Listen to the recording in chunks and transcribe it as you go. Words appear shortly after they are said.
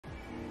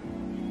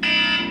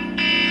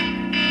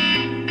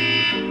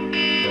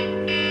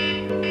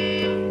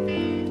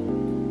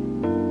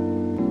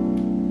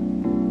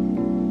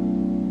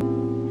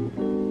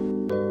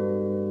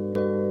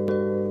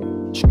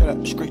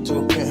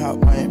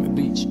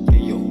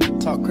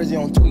Talk crazy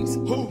on tweets.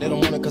 They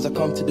don't want it cause I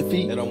come to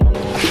defeat. They don't want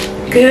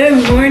it.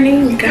 Good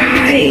morning,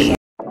 guys.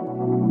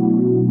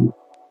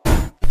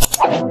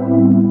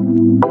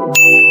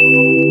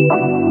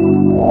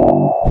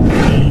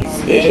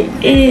 It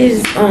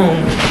is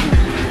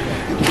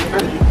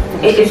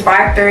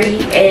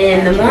 5:30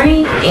 in the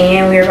morning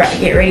and we're about to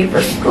get ready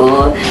for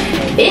school.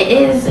 It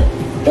is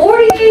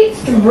 40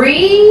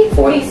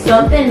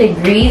 something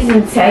degrees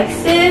in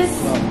Texas.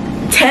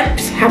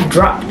 Temps have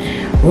dropped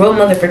real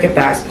motherfucking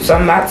fast, so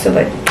I'm about to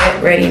like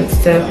get ready and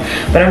stuff,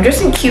 but I'm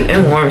dressing cute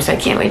and warm, so I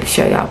can't wait to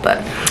show y'all. But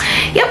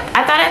yep,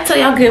 I thought I'd tell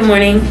y'all good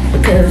morning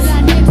because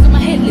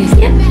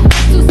yep,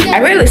 I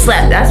really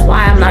slept. That's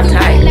why I'm not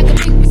tired.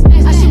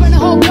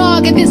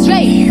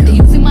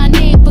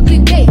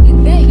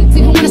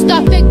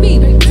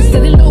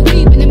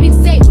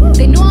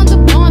 They know I'm the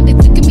bomb, they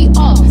ticking me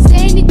off.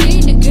 Say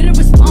anything to get a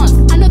response.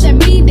 I know that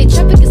mean they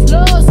traffic is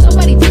slow.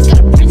 Somebody just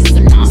gotta practice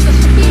along.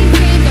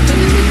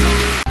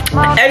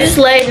 I just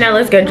laid, now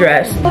let's get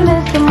dressed. Hey,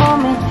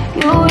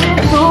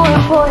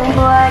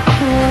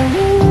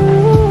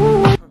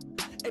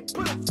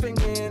 put a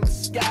finger in the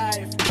sky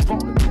if you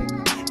want it.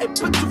 Hey,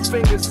 put your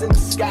fingers in the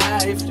sky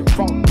if you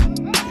want it.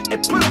 Hey,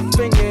 put a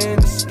finger in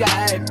the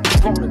sky if you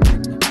want it.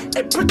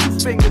 Hey, put your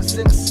fingers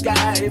in the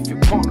sky if you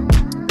want it.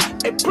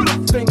 Hey, put a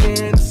finger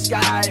in the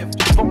sky if you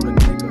want it,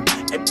 nigga.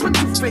 Hey, put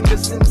your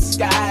fingers in the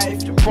sky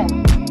if you want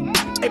it.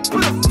 Hey,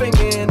 put a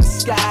finger in the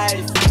sky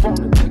if you want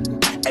it, nigga.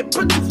 Hey,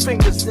 put your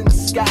fingers in the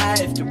sky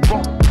if you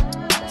want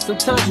it.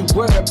 Sometimes you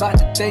worry about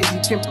the things he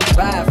can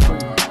provide for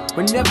you.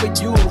 Whenever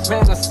you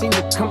around, I seem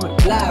to come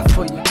alive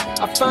for you.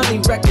 I finally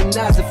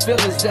recognize the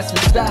feelings that's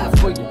inside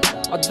for you.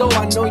 Although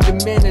I know your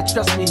man and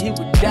trust me, he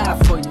would die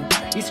for you.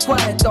 These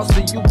quiet thoughts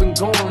that you've been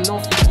going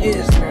on for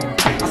years now.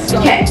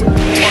 Okay,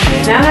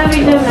 now that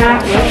we done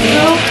that,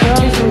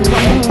 let's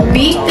go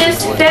beat this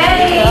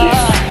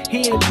stage. He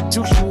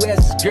introduced you as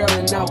his girl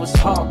and I was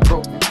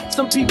heartbroken.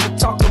 Some people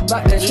talk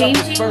about that love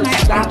at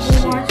first sight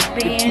shit.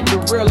 To keep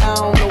it real, I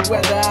don't know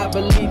whether I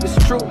believe it's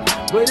true.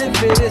 But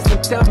if it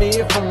isn't, tell me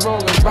if I'm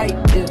wrong or right.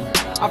 If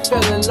I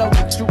fell in love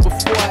with you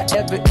before I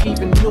ever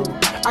even knew.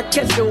 I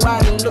catch your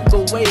eye and look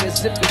away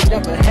as if it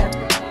never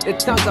happened. At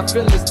times I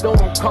feel as though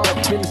I'm caught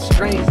up in a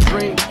strange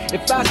dream.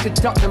 If I could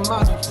talk, then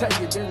might as well tell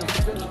you then I'm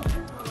feeling.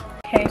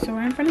 Okay, so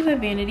we're in front of the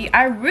vanity.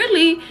 I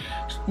really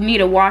need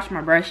to wash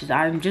my brushes.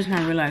 I'm just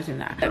not realizing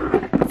that.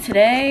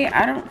 Today,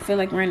 I don't feel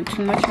like wearing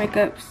too much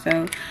makeup,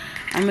 so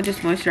I'm gonna just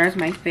moisturize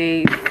my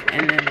face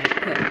and then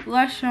put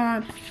blush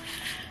on.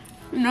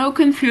 No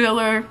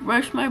concealer,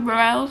 brush my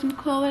brows and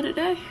call it a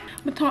day.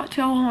 I'm gonna talk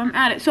to y'all while I'm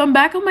at it. So I'm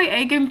back on my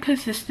A game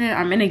consistent.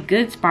 I'm in a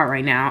good spot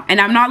right now. And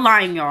I'm not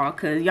lying, y'all,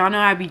 because y'all know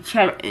I be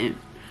chatting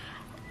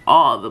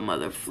all the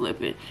mother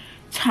flipping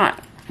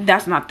time.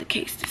 That's not the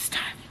case this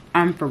time.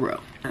 I'm for real.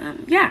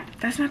 Yeah,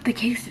 that's not the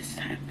case this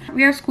time.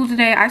 We have school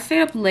today. I stayed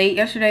up late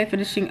yesterday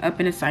finishing up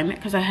an assignment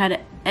because I had to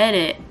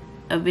edit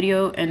a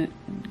video and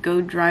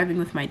go driving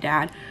with my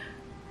dad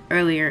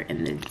earlier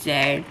in the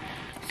day.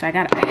 So I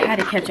had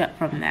to catch up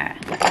from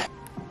that.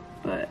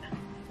 But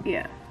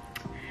yeah,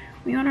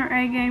 we on our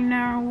A game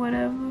now or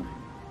whatever.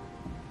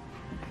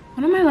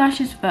 One of my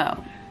lashes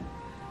fell.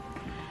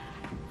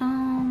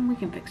 We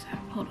can fix that.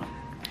 Hold on.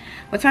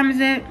 What time is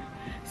it?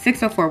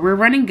 6:04. We're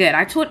running good.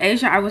 I told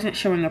Asia I wasn't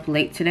showing up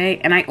late today,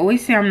 and I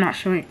always say I'm not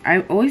showing.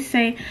 I always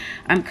say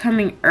I'm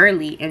coming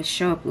early and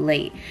show up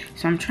late.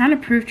 So I'm trying to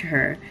prove to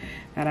her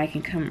that I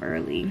can come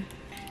early.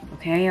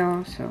 Okay,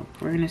 y'all. So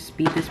we're gonna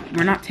speed this.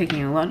 We're not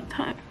taking a lot of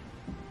time.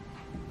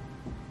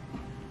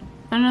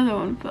 Another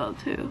one fell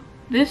too.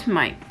 This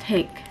might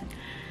take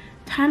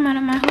time out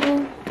of my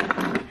whole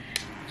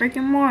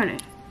freaking morning.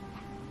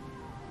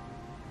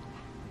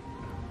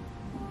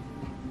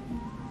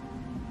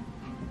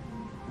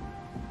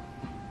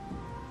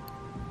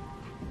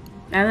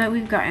 Now that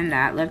we've gotten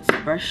that, let's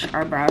brush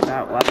our brows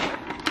out while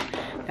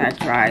that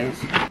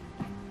dries.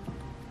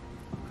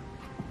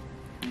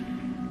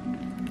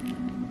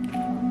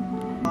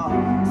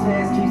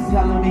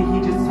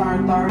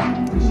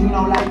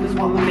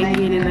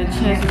 Making it in the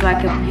chances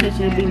like a pitch,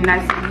 it'd be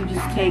nice if you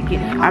just take it.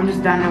 I'm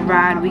just down the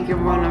ride, we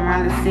can roll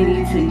around the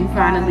city till you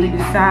finally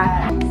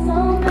decide.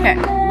 Okay,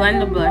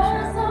 blend the blush.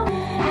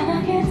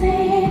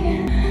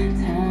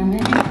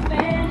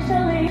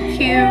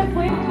 Cute.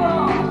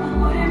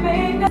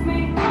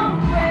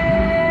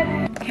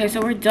 Okay,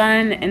 so we're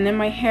done, and then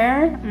my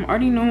hair, I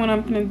already know what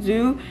I'm gonna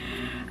do.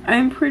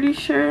 I'm pretty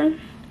sure,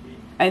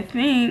 I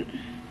think,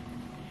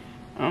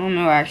 I don't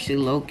know actually,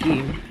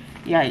 low-key.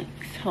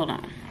 Yikes, hold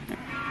on.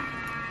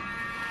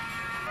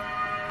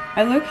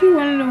 I low-key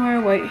wanted to wear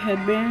a white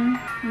headband.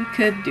 We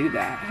could do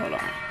that, hold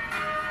on.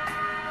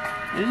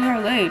 This is our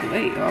laid,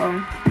 wait y'all.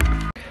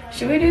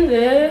 Should we do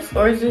this,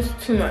 or is this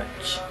too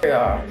much?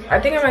 Y'all, I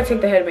think I might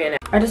take the headband out.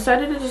 I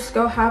decided to just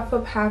go half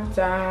up, half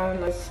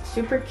down. It's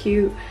super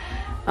cute.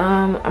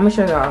 I'm gonna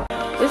show y'all.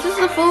 This is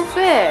the full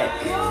fit.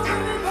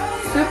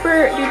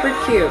 Super duper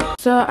cute.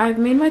 So I've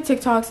made my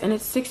TikToks and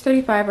it's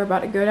 6:35. We're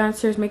about to go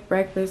downstairs, make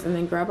breakfast, and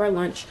then grab our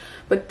lunch.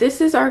 But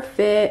this is our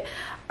fit.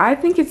 I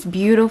think it's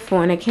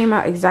beautiful, and it came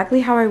out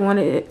exactly how I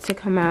wanted it to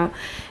come out.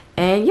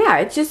 And yeah,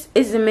 it just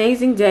is an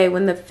amazing day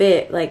when the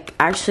fit, like,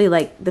 actually,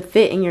 like, the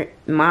fit in your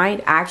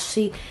mind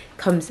actually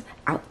comes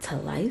out to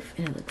life,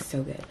 and it looks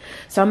so good.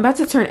 So I'm about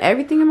to turn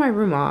everything in my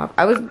room off.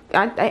 I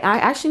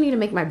actually need to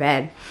make my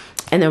bed,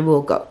 and then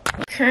we'll go.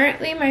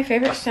 Currently, my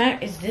favorite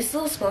scent is this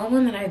little small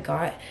one that I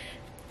got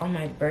on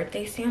my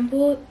birthday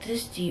sample.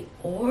 This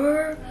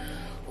Dior.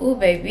 Oh,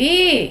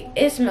 baby,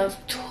 it smells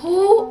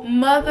too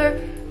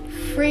mother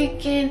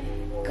freaking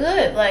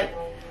good. Like,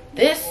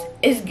 this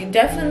is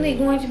definitely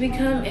going to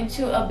become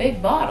into a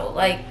big bottle.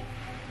 Like,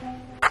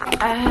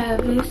 I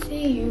haven't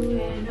seen you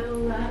in a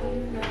while.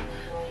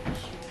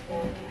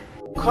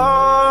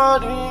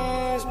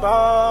 Cardi's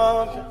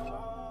bumping,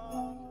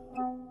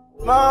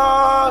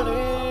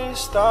 Molly's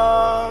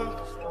stomping,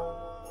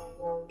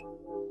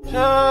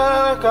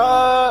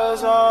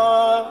 Jacka's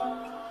on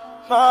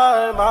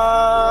my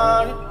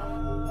mind.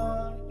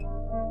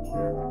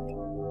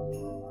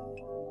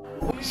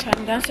 So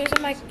I'm downstairs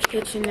in my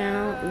kitchen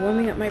now,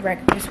 warming up my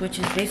breakfast, which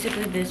is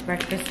basically this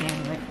breakfast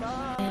sandwich.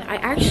 And I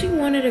actually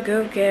wanted to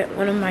go get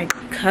one of my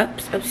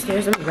cups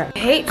upstairs. I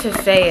hate to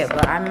say it,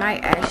 but I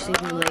might actually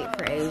be late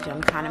for Asia.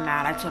 I'm kind of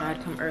mad. I told her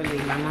I'd come early,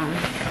 my mom.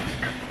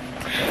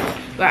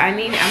 But I'm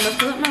gonna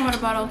fill up my water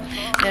bottle,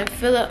 then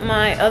fill up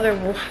my other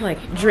like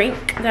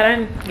drink that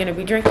I'm gonna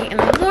be drinking in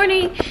the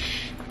morning,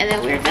 and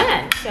then we're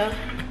done. So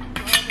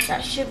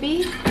that should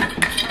be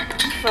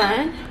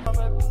fun.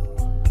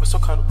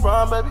 Some kind of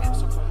rhyme, baby.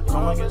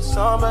 Come and get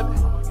some, baby.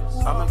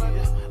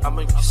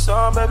 I'ma get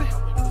some, baby.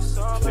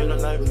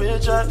 Feeling like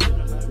rich,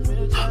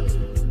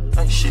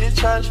 ain't shit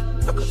change.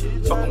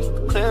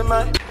 Fucking clear,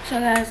 man. So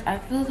guys, I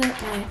filled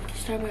up my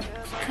Starbucks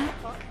cup.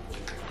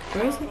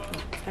 Where is it? Oh,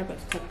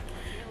 Starbucks cup.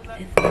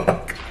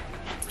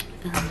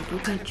 With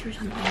little picture,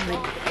 something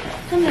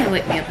to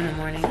wake me up in the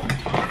morning.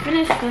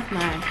 Finished with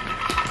my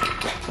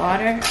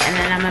water, and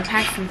then I'm gonna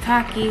pack some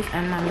Takis,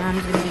 and my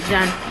mom's gonna be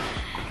done.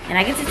 And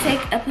I get to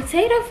take a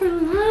potato for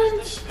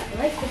lunch. I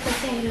like the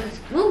potatoes.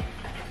 Ooh.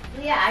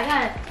 Yeah, I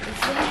got a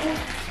potato,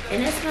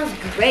 and it smells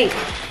great.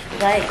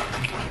 Like,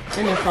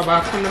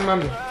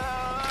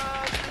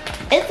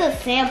 it's a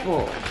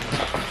sample.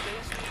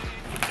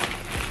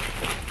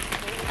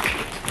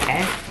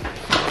 Okay.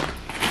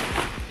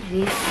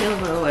 These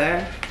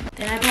silverware.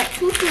 Then I got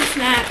 2 fruit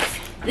snacks.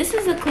 This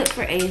is a clip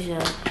for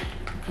Asia,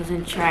 because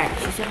in track,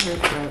 she said her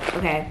throat.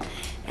 Okay.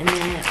 And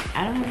then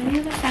I don't have any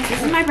other snacks.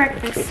 This is my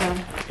breakfast, so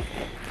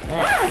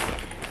let's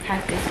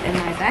pack this in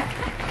my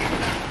backpack.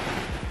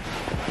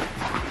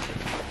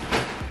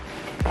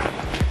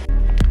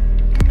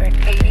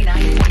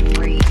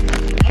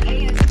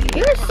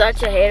 You're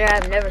such a hater.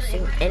 I've never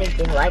seen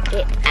anything like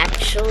it.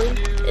 Actually,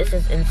 this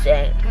is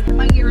insane.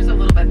 My ear is a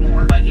little bit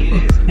more. But it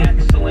is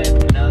excellent.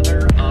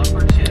 Another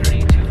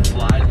opportunity to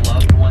fly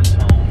loved ones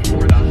home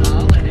for the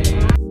holiday.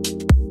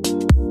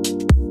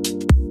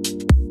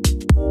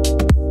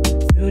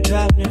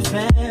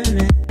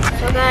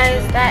 So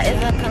guys, that is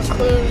the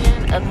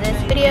conclusion of this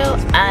video.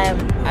 I'm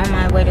on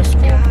my way to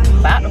school.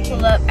 About to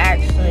pull up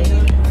actually.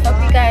 Hope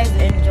you guys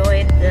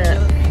enjoyed the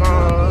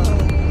fall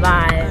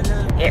vibe.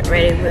 Get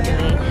ready with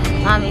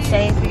me. Mommy,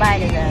 say bye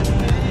to them.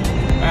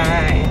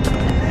 Alright.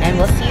 And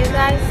we'll see you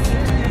guys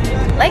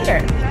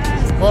later.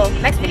 Well,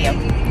 next video.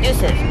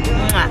 Deuces.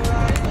 Mwah.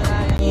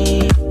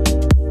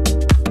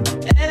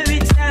 Every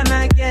time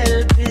I get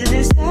a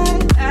business